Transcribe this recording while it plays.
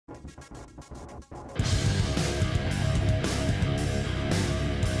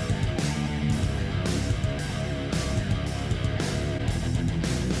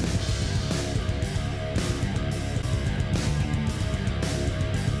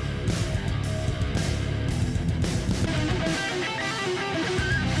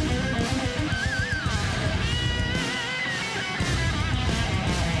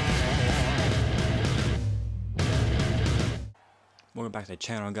back to the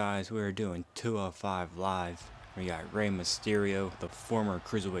channel, guys. We're doing 205 live. We got Rey Mysterio, the former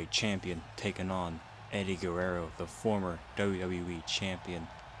Cruiserweight champion, taking on Eddie Guerrero, the former WWE champion.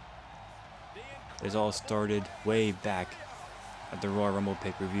 This all started way back at the Royal Rumble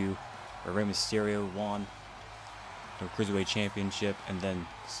pay-per-view, where Rey Mysterio won the Cruiserweight championship, and then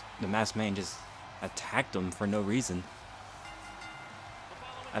the Masked Man just attacked him for no reason.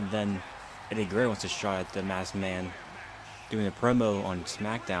 And then Eddie Guerrero wants a shot at the Masked Man, doing a promo on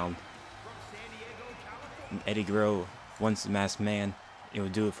Smackdown. And Eddie Guerrero wants the Masked Man, he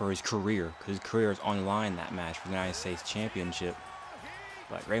would do it for his career, because his career is on the line in that match for the United States Championship.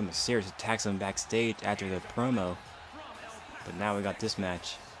 But Rey Mysterio attacks him backstage after the promo. But now we got this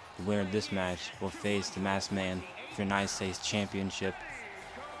match. The winner of this match will face the Masked Man for the United States Championship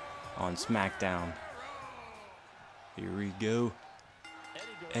on Smackdown. Here we go.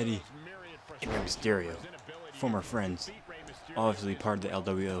 Eddie and Rey Mysterio, former friends, obviously part of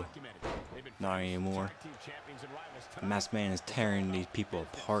the LWO, not anymore. The Masked Man is tearing these people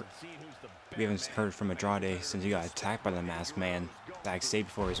apart. We haven't heard from Andrade since he got attacked by the Masked Man backstage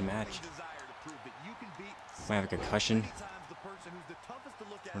before his match. Might have a concussion.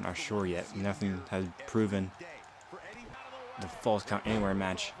 We're not sure yet. Nothing has proven the Falls Count Anywhere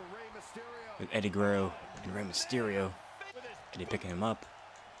match with Eddie Guerrero and Rey Mysterio. Eddie picking him up.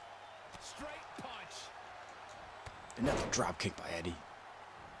 Another drop kick by Eddie.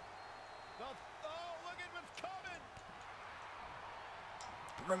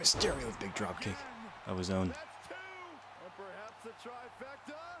 Rey Mysterio with a big drop kick of his own.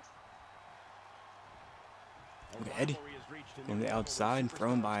 Look at Eddie on the outside,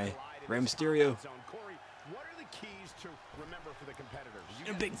 thrown by Rey Mysterio.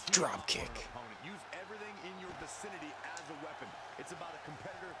 And a big drop kick. Use everything in your vicinity as a weapon. It's about a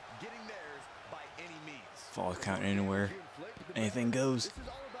competitor getting theirs by any means. Falls Count Anywhere. Anything goes. This is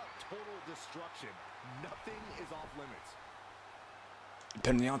all about total destruction. Nothing is off limits.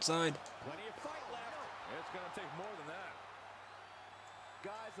 Pin on the outside. Plenty of fight left. It's going to take more than that.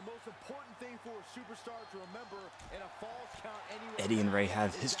 Guys, the most important thing for a superstar to remember in a Falls Count Anywhere. Eddie and Rey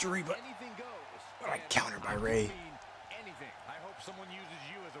have history, but anything goes. countered by Rey. Anything. I hope someone uses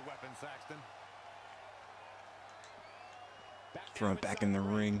you as a weapon, Saxton. Thrown back in the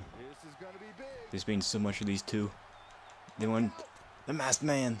ring. This is going to be big. This means so much for these two. They want the Masked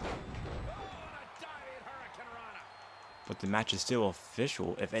Man. But the match is still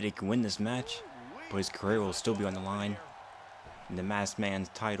official if Eddie can win this match. But his career will still be on the line. And the Masked Man's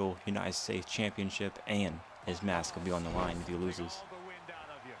title, United States Championship, and his mask will be on the line if he loses.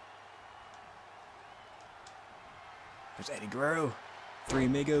 There's Eddie Guerrero. Three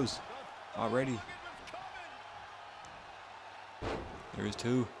amigos already. There's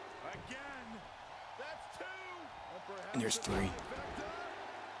two. And there's three.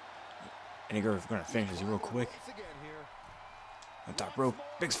 Eddie Guerrero's gonna finish this real quick. On top rope,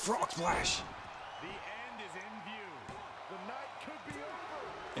 big frog splash.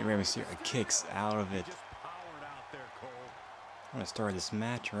 And Rey Mysterio kicks out of it. I'm gonna start this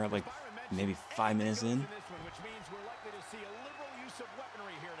match. We're at like maybe 5 minutes in.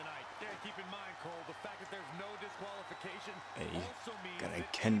 Eddie got a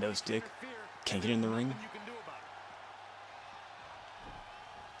kendo stick. Can't get in the ring.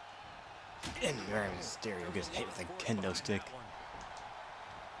 And Rey Mysterio gets hit with a kendo stick.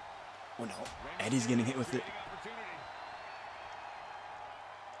 Oh no, Eddie's getting hit with it.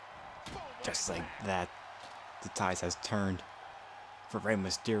 Just like that, the tides has turned for Rey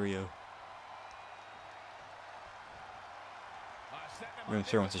Mysterio. Rey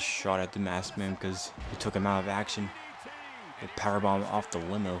Mysterio wants a shot at the Masked Man because he took him out of action. The powerbomb off the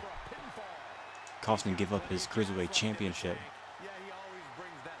limo cost him to give up his Cruiserweight championship. Yeah, he always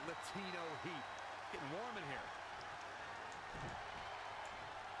brings that Latino heat. Getting warm in here.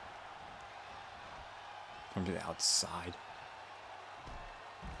 From to the outside.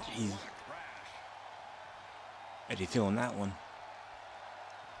 Jeez. Eddie feeling that one.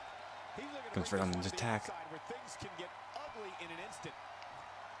 Comes right on his attack.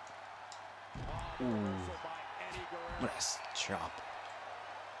 Ooh. Nice chop.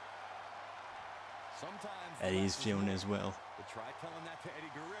 Eddie's feeling it as well. Try telling that to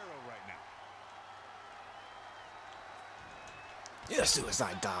Eddie Guerrero right now. Yeah,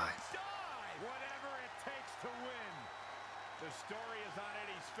 suicide dive. Whatever it takes to win. The story is on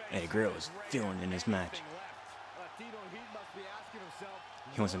Eddie's face. Eddie Guerrero is feeling in his match.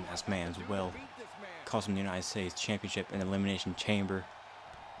 He wants a Masked Man as well. Cost him the United States Championship in the Elimination Chamber.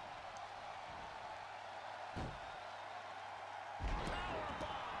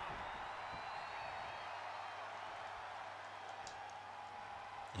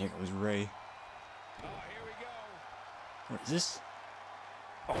 Here goes Ray. Oh, here we go. What is this?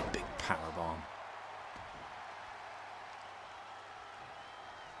 Oh, big power bomb.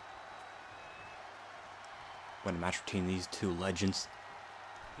 What a match between these two legends.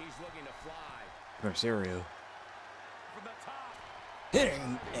 He's looking to fly. Mysterio From the top.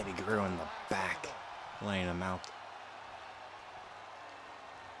 hitting Eddie Guerrero in the back, laying him out.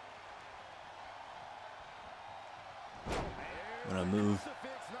 What a move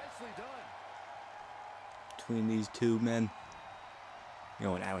Nicely done. between these two men.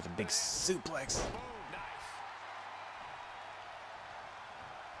 Going out with a big suplex. Boom, nice.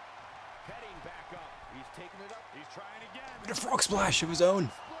 Heading back up. He's taking it up. He's trying again. And a frog splash of his own.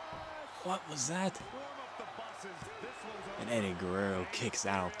 What was that? Warm up the buses. This one's And Eddie Guerrero kicks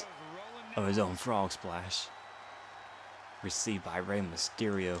out of his own frog splash. Received by Rey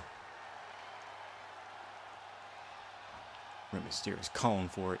Mysterio. Rey Mysterio's calling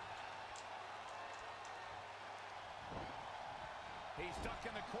for it. He's stuck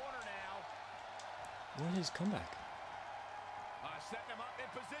in the corner now. What is his comeback? Setting him up in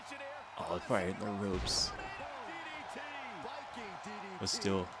position here. Oh, it's probably the ropes. DDT. Viking DDT. But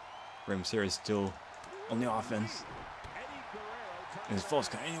still, Rey Mysterio is still on the offense. Eddie Guerrero In his false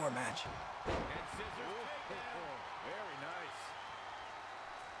count anywhere match. and scissors takedown. Very nice.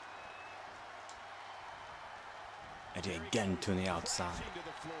 Eddie again to the outside. To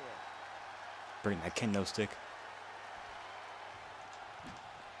the floor. Bring that kendo stick.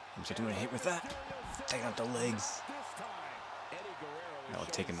 I'm just doing a hit with that. Taking out the legs. This time, Eddie Guerrero is That'll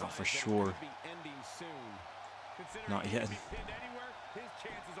take him showing out for signs that sure. it could be ending soon. Considering Not he yet. can be pinned anywhere, his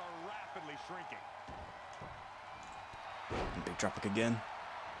chances are rapidly shrinking. And big drop kick again.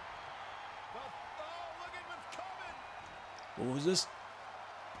 Well, oh, look at what's coming. What was this?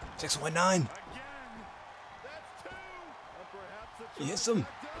 619. Again. That's two. And perhaps He hits him.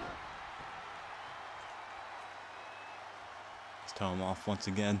 Let's tell him off once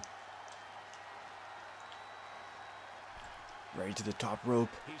again. Ready to the top rope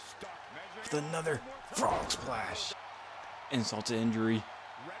He's stuck. with another frog splash. Insult to injury.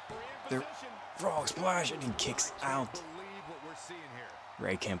 Referee in There, position. frog splash, and he kicks out. Believe what we're seeing here.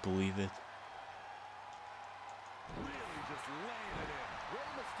 Ray can't believe it. Really just laying it in. Rey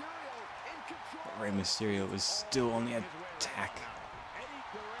Mysterio in control. But Rey Mysterio is still on the attack. Eddie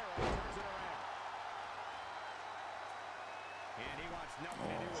Guerrero turns it around. And he wants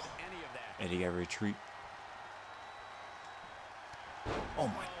nothing to do with any of that. Eddie got a retreat. Oh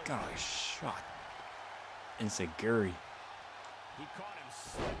my gosh, shot. Insecurity. He caught him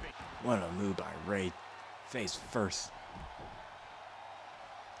slipping. What a move by Ray. Face first.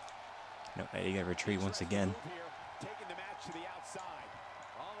 No, Eddie got a retreat once again. Move here, taking the match to the outside.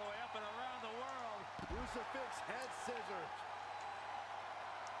 All the way up and around the world. Crucifix head scissors.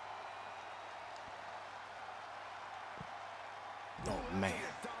 Oh man.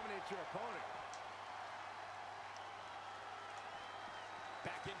 Dominate your opponent.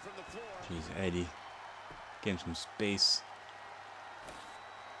 Back in from the floor. Jeez, Eddie. Give him some space.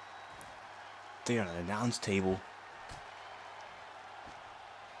 They got an announce table.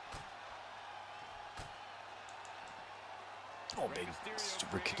 Oh, big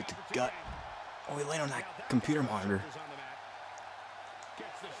super kick to the gut. Oh, he landed on that computer monitor.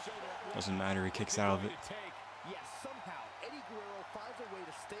 Doesn't matter, he kicks out of it. Yes, somehow Eddie Guerrero finds a way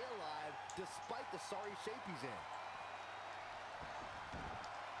to stay alive despite the sorry shape he's in.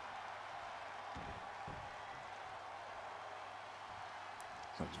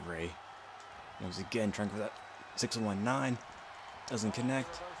 Comes Ray. Once again, trying for that 619. Doesn't connect.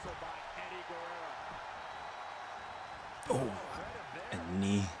 Reversal by Eddie Guerrero. Oh, a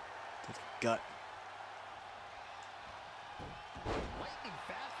knee to the gut. Lightning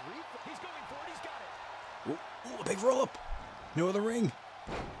fast reflex. He's going for it. He's got it. Oh, a big roll up. No other ring.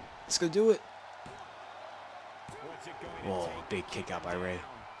 Let's go do it. What's it going to Whoa, take? big kick out by Ray.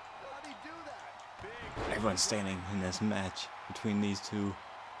 How did he do that? Big. Everyone's standing in this match between these two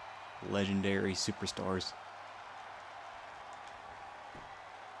legendary superstars.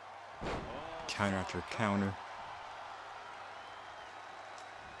 Counter after counter.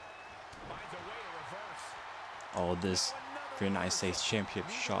 Finds a way to reverse. All of this for the United States Championship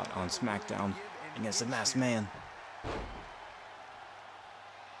shot on Smackdown against the Masked Man. Across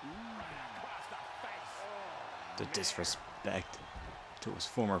the face. The disrespect to his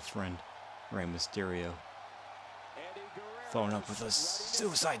former friend, Rey Mysterio. Eddie Guerrero Following up with a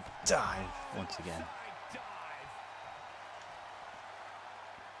suicide dive once again. dive.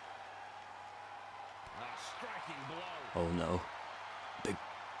 A striking blow. Oh no. Big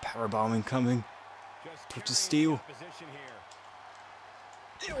power bomb incoming. Just Touch of carrying steel. the opposition here.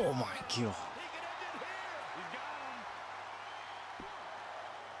 Oh my god.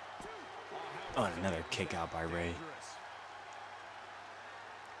 Oh, another kick out by Ray.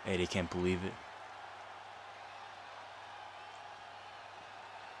 Eddie can't believe it.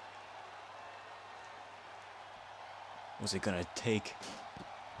 What's it gonna take?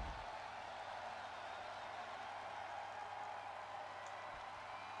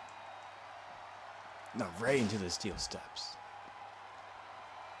 Now Ray into the steel steps.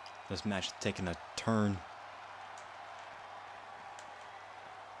 This match is taking a turn.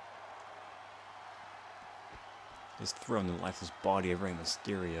 Just throwing the lifeless body of Rey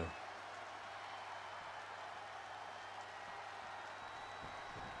Mysterio.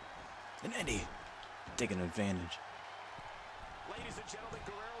 And Eddie taking advantage. Ladies and gentlemen,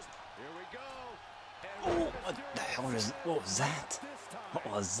 Guerrero's, here we go. Oh, what the hell is, what was that? What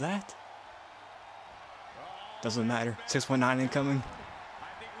was that? Doesn't matter. 619 incoming. I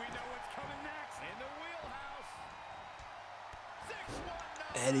think we know what's coming next. In the wheelhouse.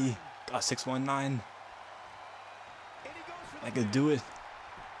 619. Eddie got 619. I could do it.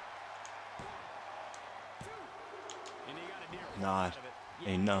 Not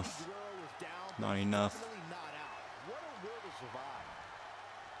enough. Not enough.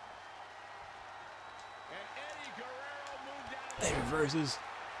 He reverses.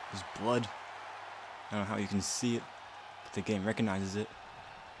 There's blood. I don't know how you can see it, but the game recognizes it.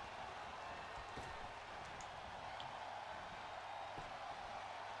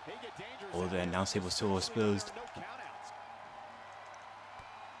 Oh, the announce table still exposed.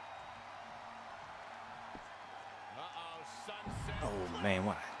 Oh man,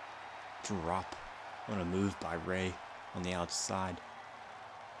 what a drop. What a move by Ray on the outside.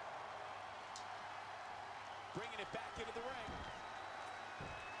 Bringing it back into the ring.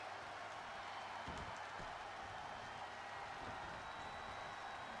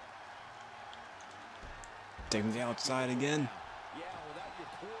 Take him to the outside again. Yeah, without your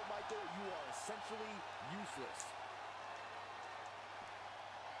core, Michael, you are essentially useless.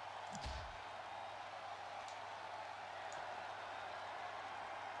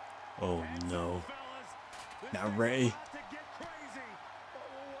 Oh no. Now Ray.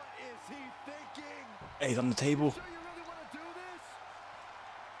 He's on the table.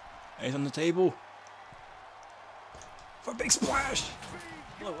 He's on the table. For a big splash.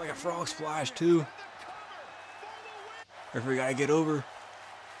 Look like a frog splash too. Referee gotta get over.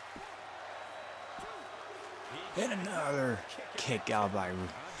 And another kick out by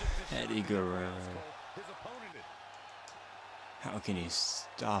Eddie Guerrero. How can he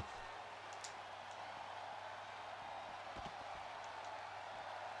stop?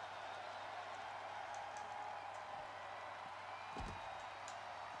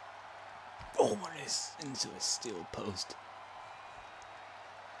 Oh, what is into a steel post?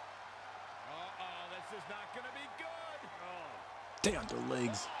 This is not gonna be good. Down their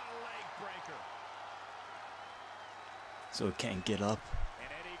legs. Leg breaker. So it can't get up.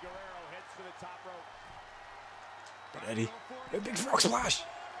 And Eddie Guerrero hits for the top rope. But Eddie, a big frog splash.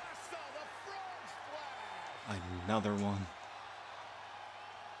 Another one.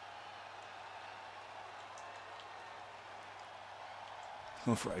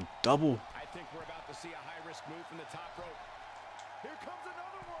 Going for a double. I think we're about to see a high-risk move from the top rope. Here comes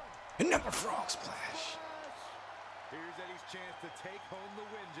another one. Another frog splash. Here's Eddie's chance to take home the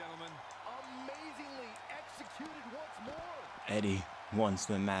win, gentlemen. Amazingly executed once more. Eddie wants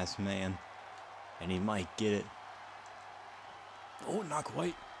the masked man, and he might get it. Oh, not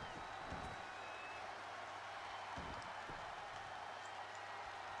quite.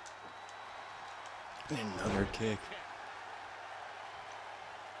 Another kick.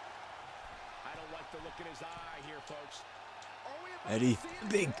 I don't like the look in his eye here, folks. Eddie,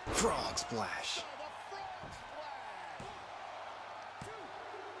 big frog splash.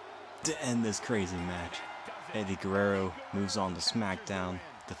 To end this crazy match, Eddie Guerrero moves on to Smackdown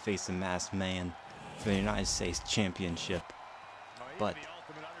to face the masked man for the United States Championship. But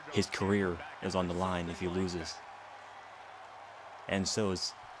his career is on the line if he loses. And so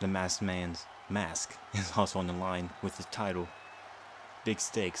is the masked man's mask is also on the line with his title. Big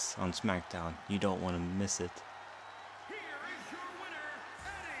stakes on SmackDown. You don't want to miss it. Here is your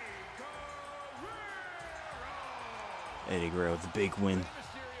winner, Eddie Guerrero, the big win.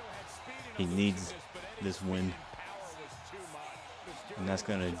 He needs this win. And that's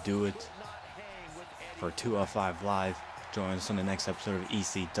going to do it for 205 Live. Join us on the next episode of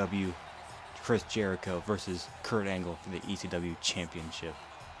ECW. Chris Jericho versus Kurt Angle for the ECW Championship.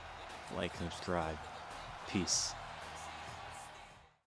 Like and subscribe. Peace.